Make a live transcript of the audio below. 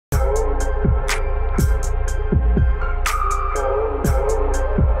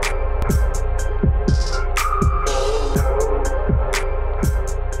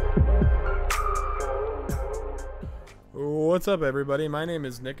What's up, everybody? My name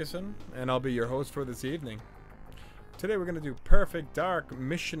is NIKASIN, and I'll be your host for this evening. Today we're going to do Perfect Dark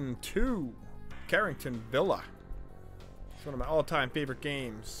Mission 2, Carrington Villa. It's one of my all-time favorite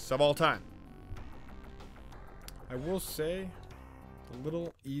games of all time. I will say, a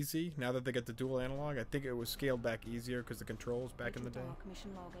little easy now that they get the dual analog. I think it was scaled back easier because the controls back in the day.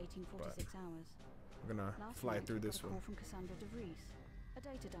 But we're going to fly through this one. A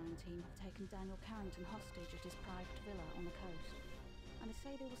data-dying team have taken Daniel Carrington hostage at his private villa on the coast, and they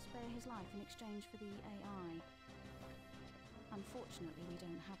say they will spare his life in exchange for the AI. Unfortunately, we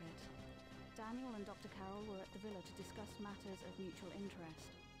don't have it. Daniel and Dr. Carroll were at the villa to discuss matters of mutual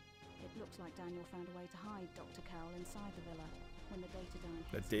interest. It looks like Daniel found a way to hide Dr. Carroll inside the villa when the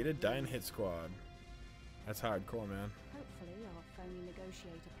data-dying hit squad. That's hardcore, man. Hopefully, our phony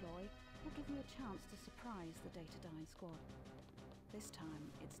negotiator ploy will give me a chance to surprise the data-dying squad. This time,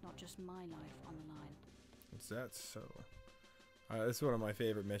 it's not just my life on the line. Is that so? This is one of my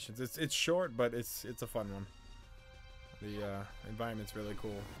favorite missions. It's short, but it's a fun one. The environment's really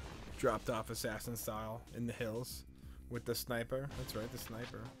cool. Dropped off assassin style in the hills with the sniper. That's right, the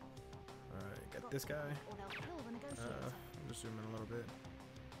sniper. Alright, got this guy. Just zoom in a little bit.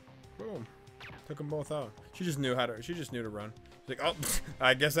 Boom. Took them both out. She just knew to run. She's like, oh,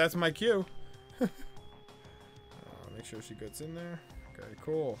 I guess that's my cue. Make sure she gets in there. Okay,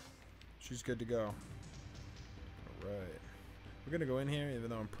 cool. She's good to go. Alright. We're gonna go in here, even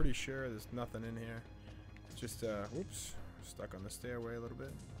though I'm pretty sure there's nothing in here. It's just, whoops. Stuck on the stairway a little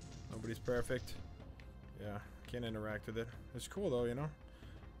bit. Nobody's perfect. Yeah, can't interact with it. It's cool though, you know?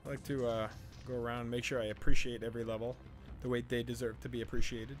 I like to, go around and make sure I appreciate every level the way they deserve to be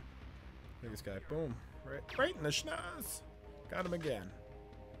appreciated. Look at this guy. Boom. Right in the schnoz. Got him again.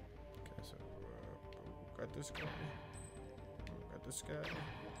 Okay, so, got this guy. Got this guy.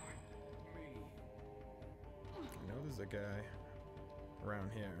 I know there's a guy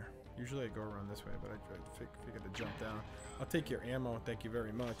around here. Usually I go around this way, but I figured to jump down. I'll take your ammo, thank you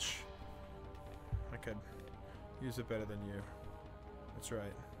very much. I could use it better than you. That's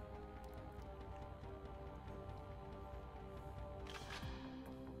right.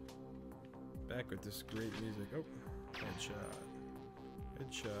 Back with this great music. Oh, headshot.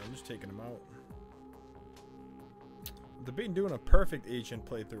 Headshot. I'm just taking him out. I'm debating doing a perfect agent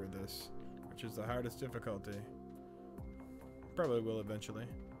playthrough of this, which is the hardest difficulty. Probably will eventually.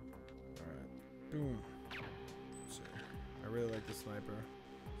 Alright. Boom. Let's see. I really like the sniper.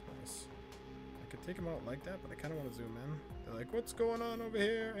 Nice. I could take him out like that, but I kind of want to zoom in. They're like, what's going on over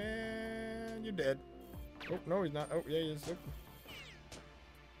here? And you're dead. Oh, no, he's not. Oh, yeah, he is. Oh.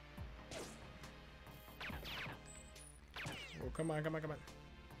 Oh, come on, come on, come on.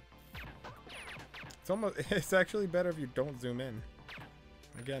 It's actually better if you don't zoom in.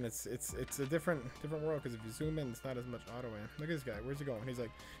 Again, it's a different world, because if you zoom in, it's not as much auto aim. Look at this guy. Where's he going? He's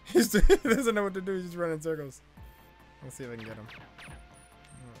like, he doesn't know what to do. He's just running in circles. Let's see if I can get him.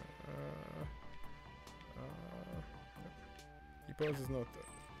 He poses no.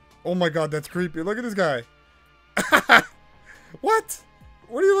 Oh my God, that's creepy. Look at this guy. What?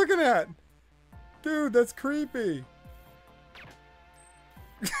 What are you looking at, dude? That's creepy.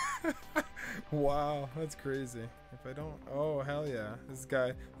 Wow, that's crazy. If I don't... Oh, hell yeah. This guy...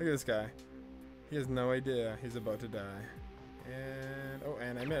 Look at this guy. He has no idea he's about to die. And... Oh,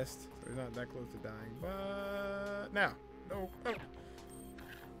 and I missed. So he's not that close to dying. But... Now. No. No.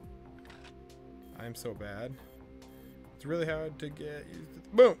 I'm so bad. It's really hard to get used to...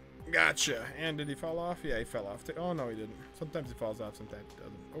 Boom! Gotcha! And did he fall off? Yeah, he fell off. Oh, no, he didn't. Sometimes he falls off, sometimes he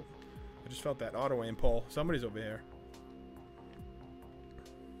doesn't. Oh. I just felt that auto aim pull. Somebody's over here.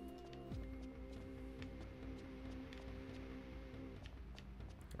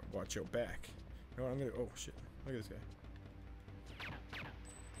 Watch your back. You know what, I'm gonna... Oh, shit. Look at this guy.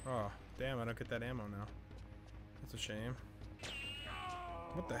 Oh, damn, I don't get that ammo now. That's a shame.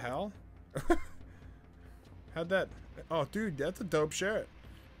 What the hell? How'd that... Oh, dude, that's a dope shirt.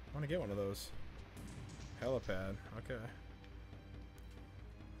 I want to get one of those. Helipad. Okay.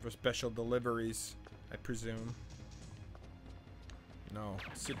 For special deliveries, I presume. No.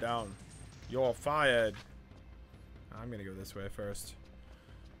 Sit down. You're fired. I'm gonna go this way first.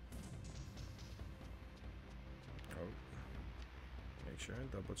 Make sure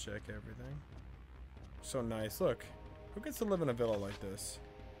and double check everything. So nice. Look, who gets to live in a villa like this?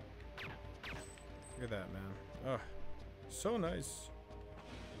 Look at that, man. Oh, so nice.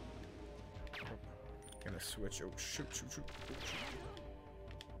 Oh, gonna switch. Oh, shoot, shoot, shoot. Oh,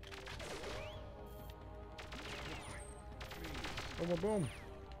 shoot. Boom, boom, boom.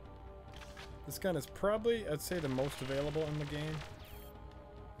 This gun is probably, I'd say, the most available in the game.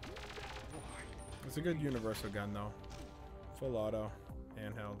 It's a good universal gun, though. Full auto.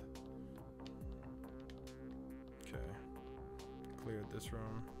 Handheld. Okay. Cleared this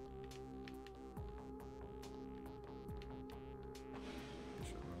room.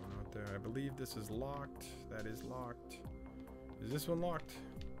 There's no one out there. I believe this is locked. That is locked. Is this one locked?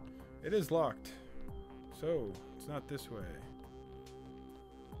 It is locked. So, it's not this way.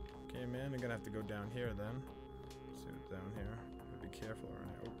 Okay, man, I'm gonna have to go down here then. Let's see what's down here. Be careful around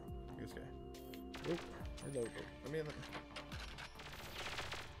here. Oh, this guy. Oh, reload. Oh, let me in.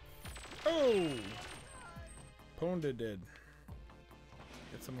 Oh! Pwned did.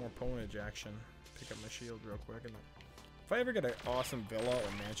 Get some more pwnage action. Pick up my shield real quick. And if I ever get an awesome villa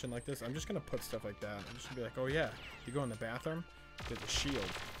or mansion like this, I'm just gonna put stuff like that. I'm just gonna be like, oh yeah, you go in the bathroom, there's a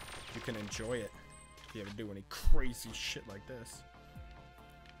shield. You can enjoy it if you ever do any crazy shit like this.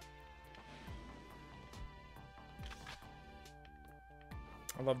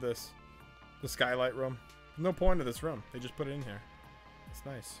 I love this. The skylight room. No point to this room. They just put it in here. It's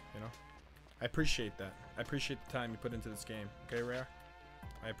nice, you know. I appreciate that. I appreciate the time you put into this game. Okay, Rare?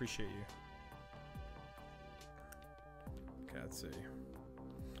 I appreciate you. Okay, let's see.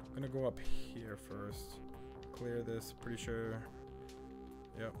 I'm gonna go up here first. Clear this. Pretty sure.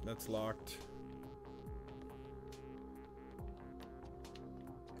 Yep, that's locked.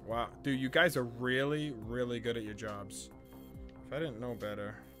 Wow. Dude, you guys are really, really good at your jobs. If I didn't know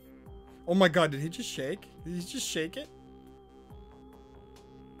better. Oh my god, did he just shake? Did he just shake it?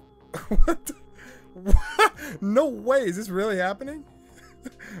 What? What? No way, is this really happening?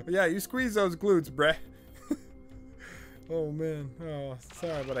 Yeah, you squeeze those glutes, bruh. Oh man. Oh,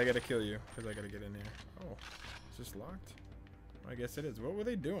 sorry, but I gotta kill you because I gotta get in here. Oh, is this locked? I guess it is. What were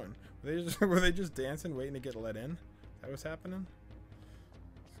they doing? Were they just dancing, waiting to get let in? That was happening?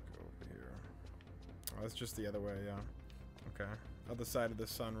 Let's go over here. Oh, that's just the other way, yeah. Okay. Other side of the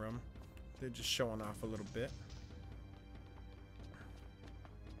sunroom. They're just showing off a little bit.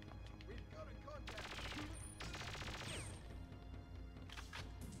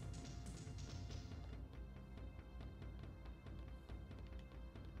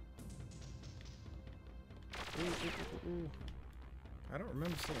 Ooh. I don't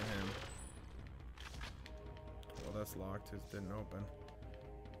remember seeing him. Well, that's locked. It didn't open.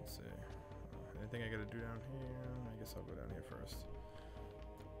 Let's see. Anything I gotta do down here? I guess I'll go down here first.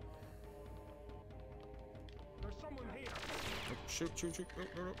 There's someone here. Oh, shoot.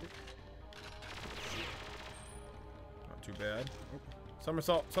 Oh. Not too bad. Oh.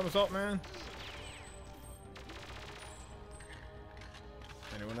 Somersault, man.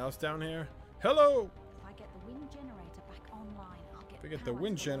 Anyone else down here? Hello! If I get the wind generator back online, I'll get. If we get the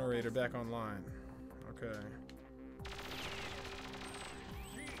wind generator back online. Okay.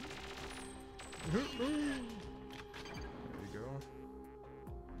 There you go.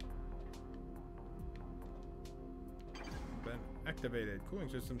 Been activated. Cooling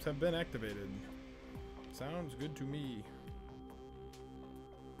systems have been activated. Sounds good to me.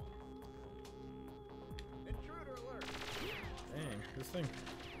 Intruder alert. Dang, this thing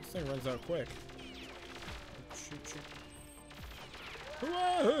runs out quick. Shoot.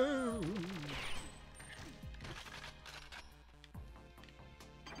 Whoa!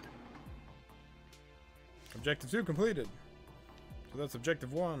 Objective 2 completed. So that's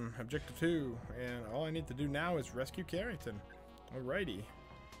objective 1, objective 2, and all I need to do now is rescue Carrington. Alrighty.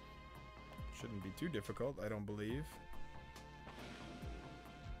 Shouldn't be too difficult, I don't believe.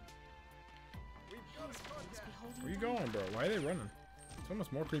 Where you going, bro? Why are they running? It's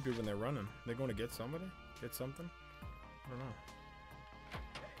almost more creepy when they're running. They're going to get somebody? Get something? I don't know.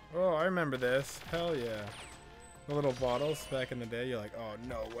 Oh, I remember this. Hell yeah. The little bottles back in the day. You're like, oh,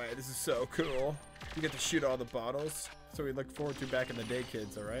 no way. This is so cool. You get to shoot all the bottles. So we looked forward to back in the day,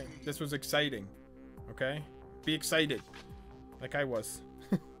 kids, alright? This was exciting. Okay? Be excited. Like I was.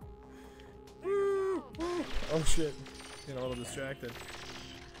 Oh, shit. Get a little distracted.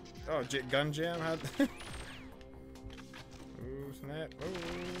 Oh, gun jam? Ooh, snap.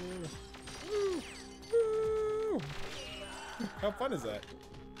 Ooh. Ooh. How fun is that?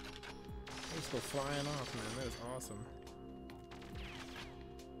 I just go flying off, man. That is awesome.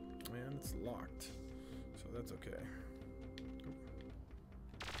 And it's locked. So that's okay.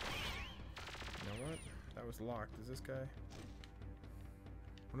 You know what? That was locked. Is this guy?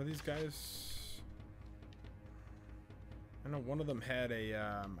 One of these guys? I know one of them had a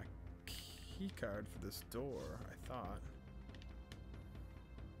key card for this door, I thought.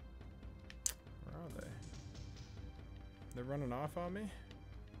 Where are they? They're running off on me?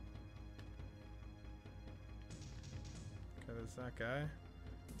 Okay, there's that guy.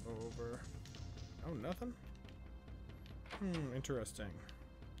 Over. Oh, nothing? Interesting.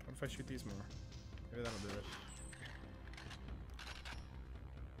 What if I shoot these more? Maybe that'll do it.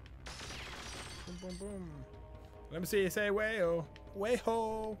 boom, boom. Let me see you say way-ho.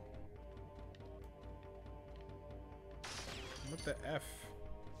 Way-ho. What the F?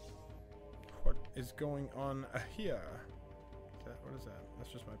 What is going on here? What is that?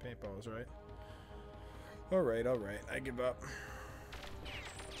 That's just my paintballs, right? Alright, alright. I give up.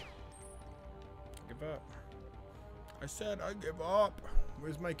 Give up. I said I give up.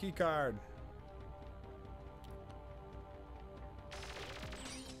 Where's my key card?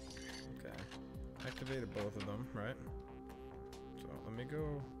 Okay. Activated both of them, right? So let me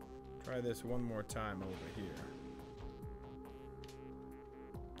go try this one more time over here.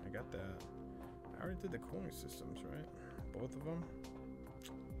 I got that. I already did the cooling systems, right? Both of them?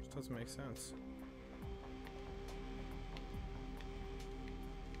 This doesn't make sense.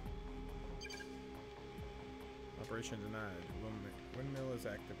 Operation denied. Windmill is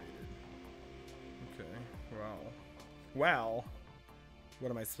activated. Okay. Wow. Wow.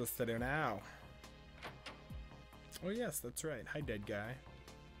 What am I supposed to do now? Oh yes, that's right. Hi, dead guy.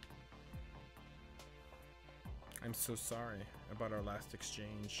 I'm so sorry about our last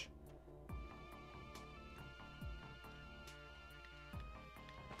exchange.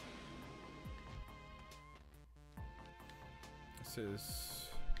 This is...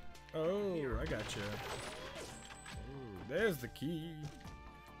 Oh, I gotcha. Ooh, there's the key.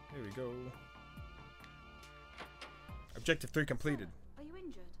 There we go. Objective 3 completed. Are you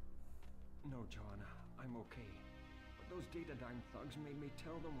injured? No, Joanna. I'm okay. But those Datadyne thugs made me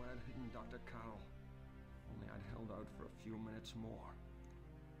tell them where I'd hidden Dr. Carroll. Only I'd held out for a few minutes more.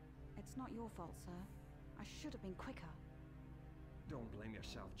 It's not your fault, sir. I should have been quicker. Don't blame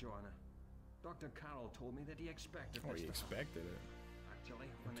yourself, Joanna. Dr. Carroll told me that he expected Oh, this he to expected it. Actually,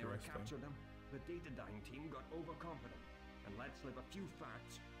 when they recaptured him, the Datadyne team got overconfident and let slip a few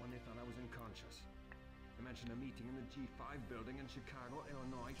facts when they thought I was unconscious. They mentioned a meeting in the G5 building in Chicago,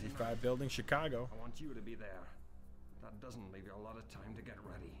 Illinois. G5 building, Chicago. I want you to be there. That doesn't leave you a lot of time to get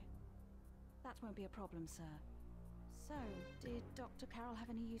ready. That won't be a problem, sir. So, did Dr. Carroll have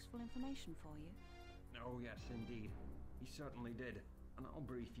any useful information for you? Oh, yes, indeed. He certainly did. And I'll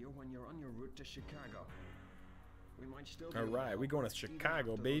brief you when you're on your route to Chicago. We might still be Alright, we going to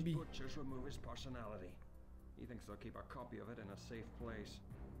Chicago, baby. Butchers remove his personality. He thinks they'll keep a copy of it in a safe place.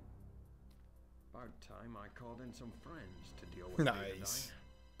 About time I called in some friends to deal with Nice.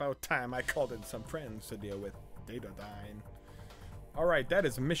 About time I called in some friends to deal with Datadyne. Alright, that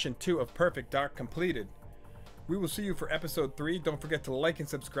is mission 2 of Perfect Dark completed. We will see you for episode 3. Don't forget to like and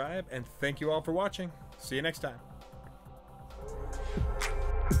subscribe, and thank you all for watching. See you next time.